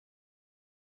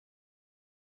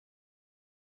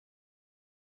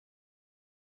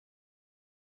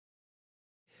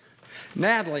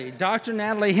Dr.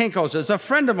 Natalie Hinkel is a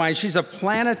friend of mine. She's a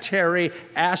planetary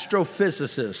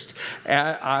astrophysicist.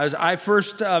 I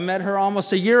first met her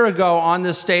almost a year ago on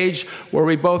this stage where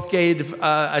we both gave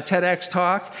a TEDx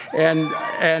talk, and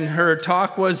her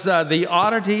talk was the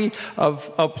oddity of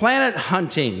planet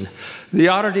hunting, the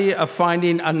oddity of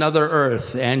finding another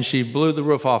Earth, and she blew the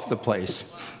roof off the place.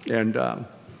 And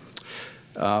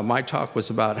my talk was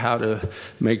about how to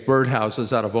make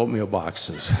birdhouses out of oatmeal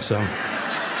boxes. So.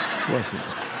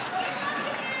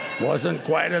 Wasn't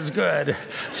quite as good.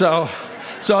 So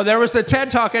there was the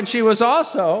TED Talk, and she was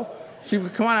also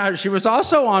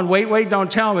on Wait, Wait, Don't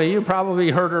Tell Me. You probably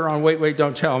heard her on Wait, Wait,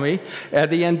 Don't Tell Me at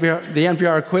the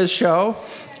NPR quiz show.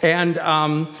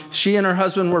 And she and her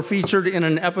husband were featured in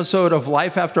an episode of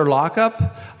Life After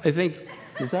Lockup. I think,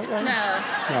 is that right?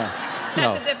 No.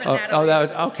 That's a different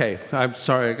Natalie. Okay. I'm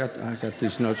sorry, I got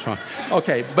these notes wrong.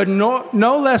 Okay, but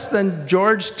no less than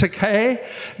George Takei,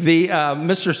 the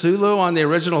Mr. Sulu on the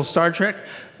original Star Trek,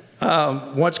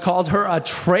 once called her a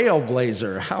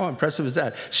trailblazer. How impressive is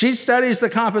that? She studies the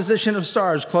composition of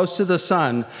stars close to the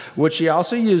sun, which she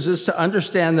also uses to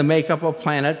understand the makeup of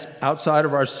planets outside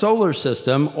of our solar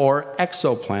system, or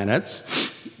exoplanets,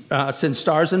 since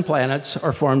stars and planets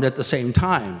are formed at the same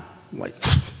time. Like,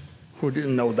 who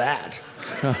didn't know that?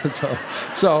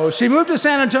 So she moved to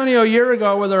San Antonio a year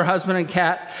ago with her husband and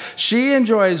cat. She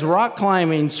enjoys rock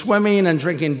climbing, swimming, and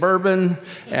drinking bourbon.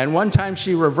 And one time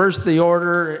she reversed the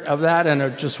order of that, and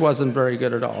it just wasn't very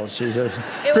good at all. It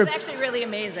was actually really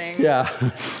amazing.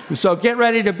 Yeah. So get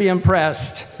ready to be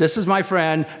impressed. This is my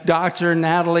friend, Dr.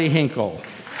 Natalie Hinkel.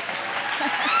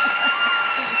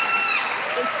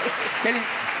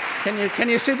 Can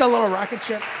you see the little rocket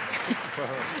ship?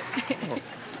 Okay.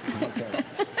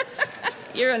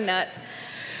 You're a nut.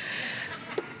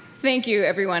 Thank you,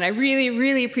 everyone. I really,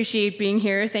 really appreciate being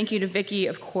here. Thank you to Vicki,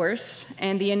 of course,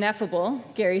 and the ineffable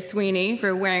Gary Sweeney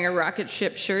for wearing a rocket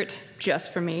ship shirt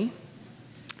just for me.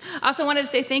 I also wanted to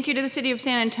say thank you to the city of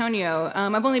San Antonio.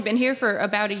 I've only been here for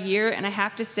about a year, and I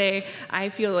have to say I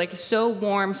feel like so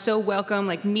warm, so welcome,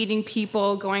 like meeting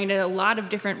people, going to a lot of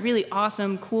different really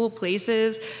awesome, cool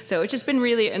places. So it's just been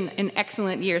really an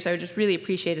excellent year, so I just really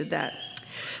appreciated that.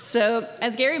 So,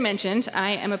 as Gary mentioned,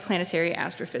 I am a planetary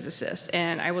astrophysicist,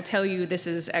 and I will tell you this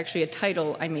is actually a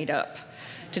title I made up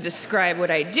to describe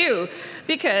what I do,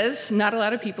 because not a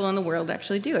lot of people in the world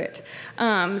actually do it.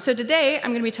 So today,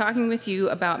 I'm going to be talking with you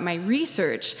about my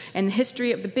research and the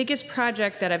history of the biggest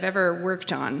project that I've ever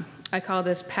worked on. I call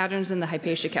this Patterns in the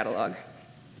Hypatia Catalog.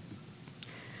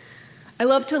 I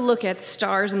love to look at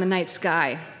stars in the night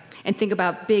sky and think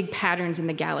about big patterns in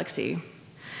the galaxy.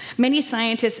 Many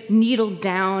scientists needle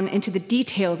down into the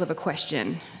details of a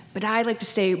question, but I like to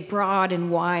stay broad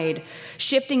and wide,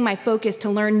 shifting my focus to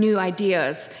learn new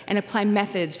ideas and apply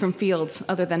methods from fields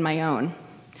other than my own.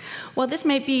 While this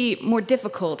may be more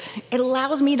difficult, it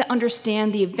allows me to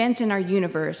understand the events in our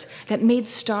universe that made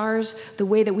stars the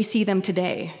way that we see them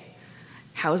today.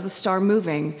 How is the star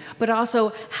moving? But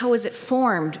also, how is it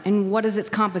formed and what is its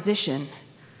composition?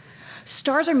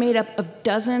 Stars are made up of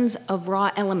dozens of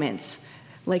raw elements,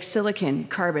 like silicon,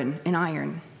 carbon, and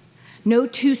iron. No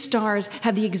two stars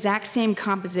have the exact same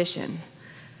composition.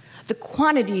 The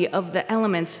quantity of the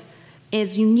elements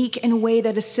is unique in a way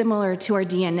that is similar to our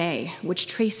DNA, which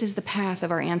traces the path of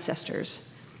our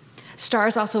ancestors.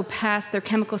 Stars also pass their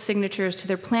chemical signatures to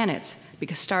their planets,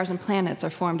 because stars and planets are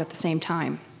formed at the same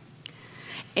time.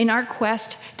 In our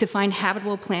quest to find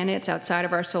habitable planets outside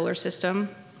of our solar system,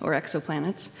 or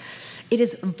exoplanets, it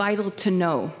is vital to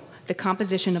know the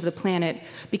composition of the planet,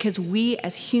 because we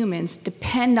as humans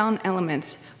depend on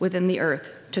elements within the Earth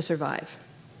to survive.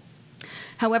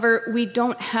 However, we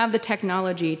don't have the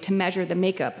technology to measure the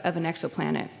makeup of an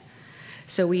exoplanet,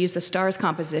 so we use the star's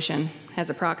composition as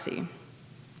a proxy.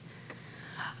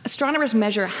 Astronomers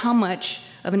measure how much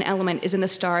of an element is in the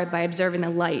star by observing the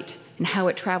light and how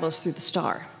it travels through the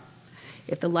star.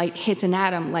 If the light hits an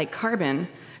atom like carbon,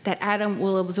 that atom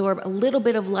will absorb a little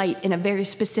bit of light in a very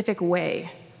specific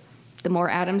way. The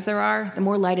more atoms there are, the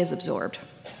more light is absorbed.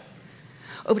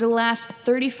 Over the last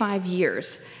 35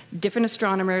 years, different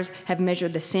astronomers have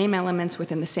measured the same elements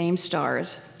within the same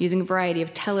stars using a variety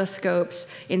of telescopes,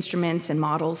 instruments, and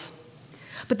models.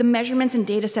 But the measurements and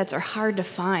data sets are hard to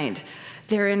find.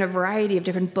 They're in a variety of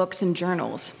different books and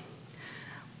journals.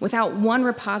 Without one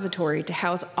repository to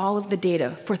house all of the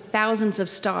data for thousands of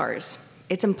stars,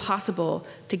 it's impossible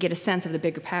to get a sense of the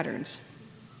bigger patterns.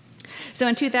 So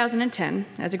in 2010,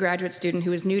 as a graduate student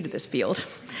who was new to this field,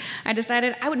 I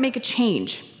decided I would make a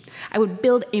change. I would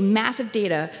build a massive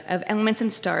data of elements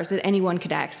and stars that anyone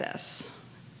could access.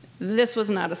 This was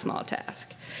not a small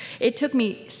task. It took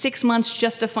me 6 months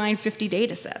just to find 50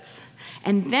 data sets.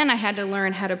 And then I had to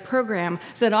learn how to program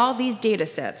so that all these data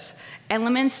sets,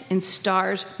 elements and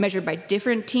stars measured by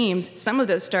different teams, some of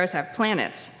those stars have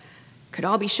planets, could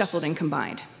all be shuffled and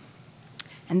combined.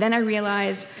 And then I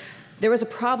realized there was a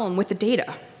problem with the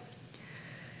data.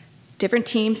 Different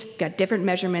teams got different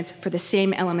measurements for the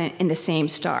same element in the same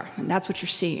star, and that's what you're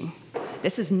seeing.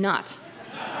 This is not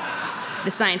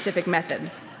the scientific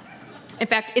method. In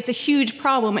fact, it's a huge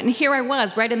problem, and here I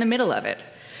was, right in the middle of it.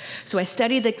 So I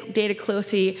studied the data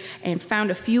closely and found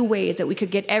a few ways that we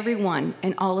could get everyone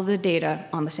and all of the data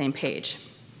on the same page.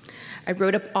 I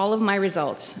wrote up all of my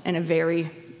results in a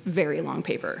very, very long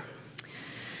paper.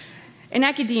 In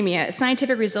academia,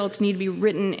 scientific results need to be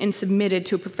written and submitted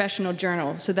to a professional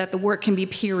journal so that the work can be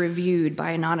peer-reviewed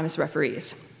by anonymous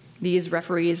referees. These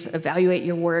referees evaluate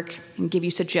your work and give you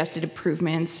suggested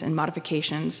improvements and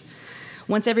modifications.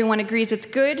 Once everyone agrees it's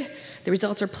good, the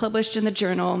results are published in the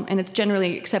journal, and it's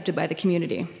generally accepted by the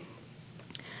community.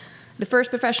 The first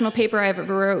professional paper I ever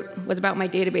wrote was about my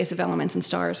database of elements and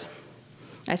stars.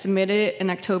 I submitted it in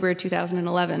October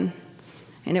 2011,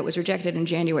 and it was rejected in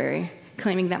January,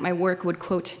 claiming that my work would,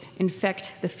 quote,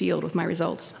 infect the field with my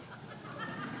results.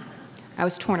 I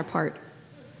was torn apart.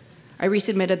 I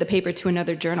resubmitted the paper to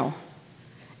another journal,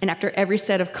 and after every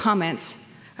set of comments,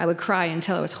 I would cry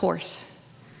until I was hoarse.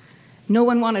 No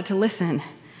one wanted to listen.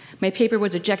 My paper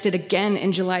was ejected again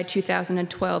in July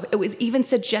 2012. It was even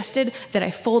suggested that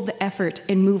I fold the effort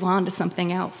and move on to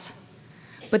something else.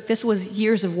 But this was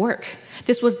years of work.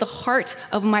 This was the heart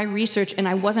of my research, and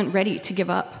I wasn't ready to give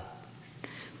up.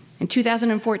 In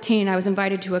 2014, I was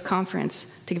invited to a conference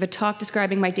to give a talk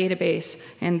describing my database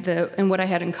and what I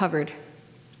had uncovered.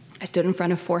 I stood in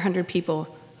front of 400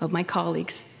 people, of my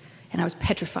colleagues, and I was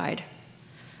petrified.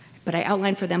 But I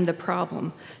outlined for them the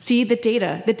problem. See, the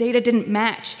data didn't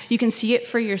match. You can see it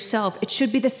for yourself. It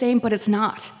should be the same, but it's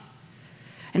not.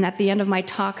 And at the end of my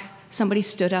talk, somebody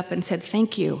stood up and said,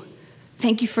 "Thank you.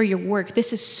 Thank you for your work.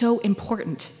 This is so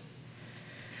important."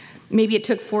 Maybe it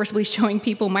took forcibly showing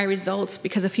people my results,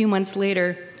 because a few months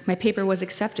later, my paper was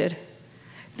accepted.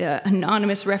 The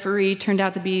anonymous referee turned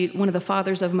out to be one of the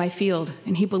fathers of my field,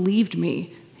 and he believed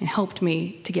me and helped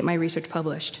me to get my research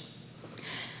published.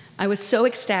 I was so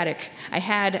ecstatic, I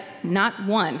had not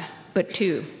one, but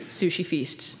 2 sushi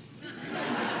feasts.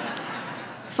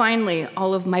 Finally,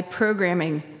 all of my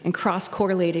programming and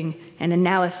cross-correlating and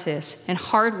analysis and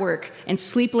hard work and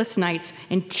sleepless nights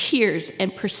and tears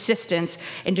and persistence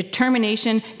and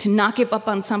determination to not give up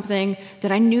on something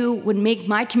that I knew would make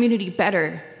my community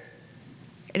better,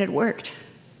 it had worked.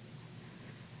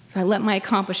 So I let my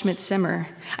accomplishments simmer.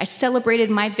 I celebrated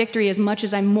my victory as much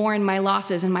as I mourned my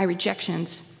losses and my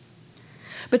rejections.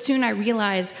 But soon I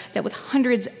realized that with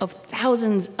hundreds of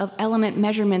thousands of element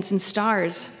measurements and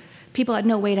stars, people had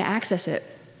no way to access it.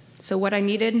 So what I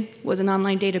needed was an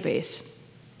online database.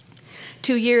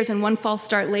 2 years and 1 false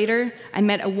start later, I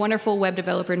met a wonderful web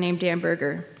developer named Dan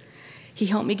Berger. He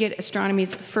helped me get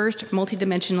astronomy's first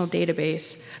multidimensional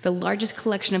database, the largest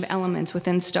collection of elements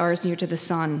within stars near to the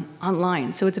sun,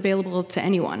 online, so it's available to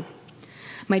anyone.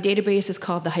 My database is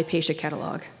called the Hypatia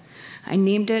Catalog. I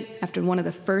named it after one of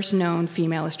the first known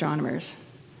female astronomers.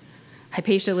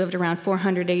 Hypatia lived around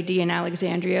 400 AD in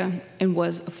Alexandria and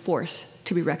was a force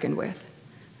to be reckoned with.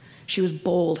 She was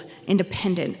bold,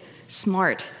 independent,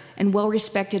 smart, and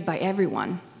well-respected by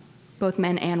everyone, both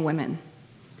men and women.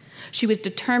 She was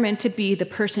determined to be the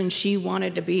person she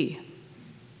wanted to be,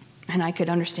 and I could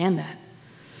understand that.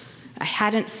 I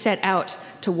hadn't set out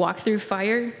to walk through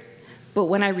fire, but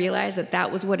when I realized that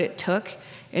that was what it took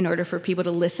in order for people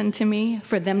to listen to me,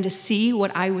 for them to see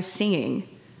what I was seeing,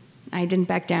 I didn't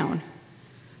back down.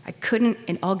 I couldn't,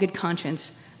 in all good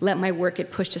conscience, let my work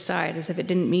get pushed aside as if it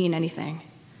didn't mean anything.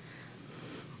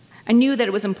 I knew that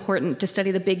it was important to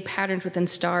study the big patterns within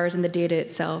stars and the data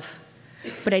itself,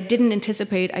 but I didn't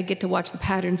anticipate I'd get to watch the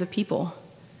patterns of people.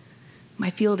 My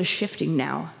field is shifting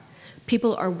now.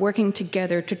 People are working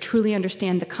together to truly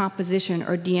understand the composition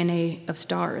or DNA of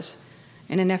stars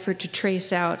in an effort to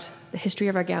trace out the history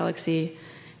of our galaxy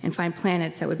and find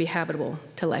planets that would be habitable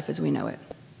to life as we know it.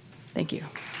 Thank you. Great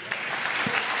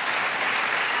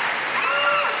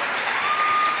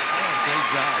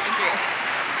job. Thank you.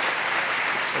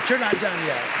 But you're not done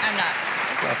yet. I'm not.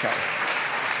 Okay.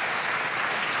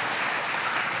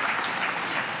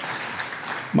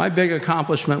 My big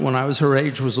accomplishment when I was her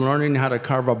age was learning how to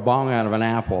carve a bong out of an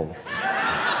apple.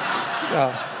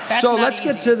 So let's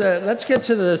get to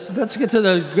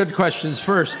the good questions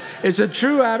first. Is it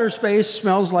true outer space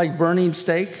smells like burning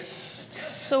steak?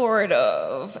 sort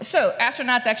of. So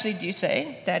astronauts actually do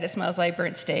say that it smells like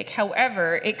burnt steak.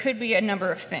 However, it could be a number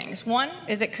of things. One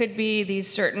is it could be these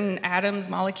certain atoms,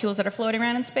 molecules that are floating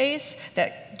around in space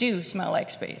that do smell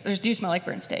like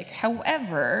burnt steak.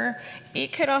 However,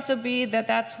 it could also be that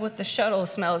that's what the shuttle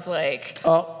smells like.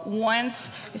 Once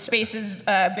space has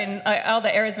been, all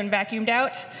the air has been vacuumed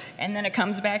out, and then it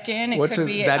comes back in. It could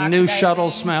be that new shuttle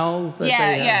smell?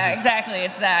 Yeah, exactly.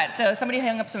 It's that. So somebody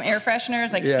hung up some air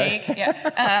fresheners, like steak.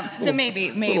 Yeah. So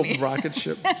maybe. Little rocket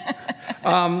ship.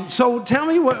 So tell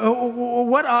me,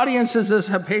 what audience is this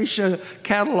Hypatia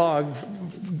catalog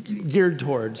geared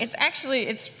towards?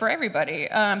 It's for everybody.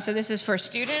 So this is for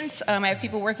students. I have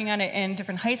people working on it in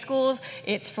different high schools.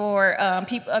 It's for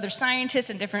other scientists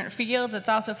in different fields. It's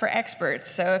also for experts.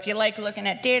 So if you like looking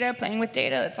at data, playing with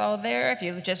data, it's all there. If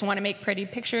you just want to make pretty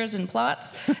pictures and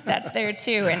plots, that's there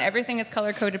too. And everything is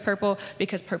color-coded purple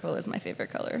because purple is my favorite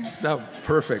color. Oh,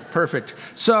 perfect.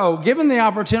 So given the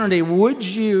opportunity, would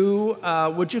you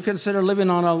consider living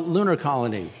on a lunar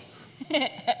colony?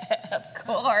 Of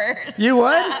course. You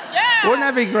would? Yeah. Wouldn't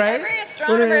that be great? Every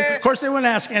astronomer. Of course, they wouldn't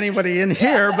ask anybody in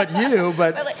here but you.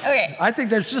 But okay. I think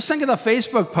just think of the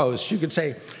Facebook post. You could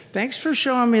say, thanks for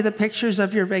showing me the pictures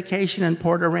of your vacation in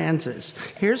Port Aransas.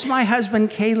 Here's my husband,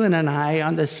 Kaylin, and I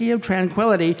on the Sea of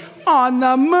Tranquility on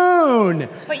the moon.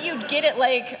 But you'd get it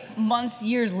like months,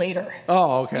 years later.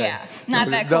 Oh, okay. Yeah, not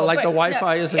that cool. The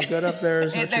Wi-Fi isn't good up there?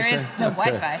 There is no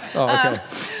Wi-Fi. Oh, okay.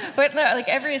 But no, like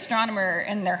every astronomer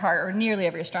in their heart, or nearly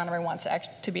every astronomer, wants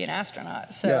to be an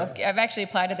astronaut. So I've actually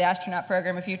applied to the astronaut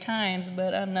program a few times,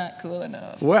 but I'm not cool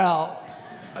enough. Well,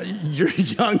 you're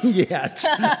young yet.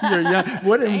 You're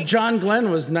young. John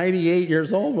Glenn was 98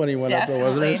 years old when he went up there,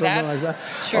 wasn't he? Something like that.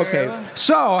 True. Okay.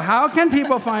 So how can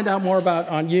people find out more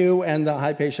on you and the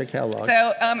Hypatia catalog?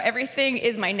 So everything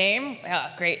is my name. Oh,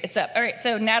 great. It's up. All right.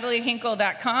 So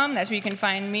NatalieHinkel.com. That's where you can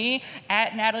find me.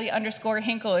 At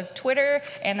Natalie_Hinkel is Twitter.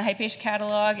 And the Hypatia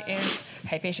catalog is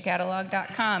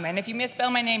HypatiaCatalog.com. And if you misspell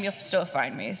my name, you'll still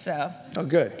find me. So. Oh,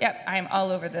 good. Yep. I'm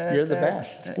all over You're the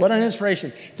best. What an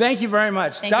inspiration. Thank you very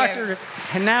much. Dr.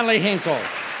 Natalie Hinkel.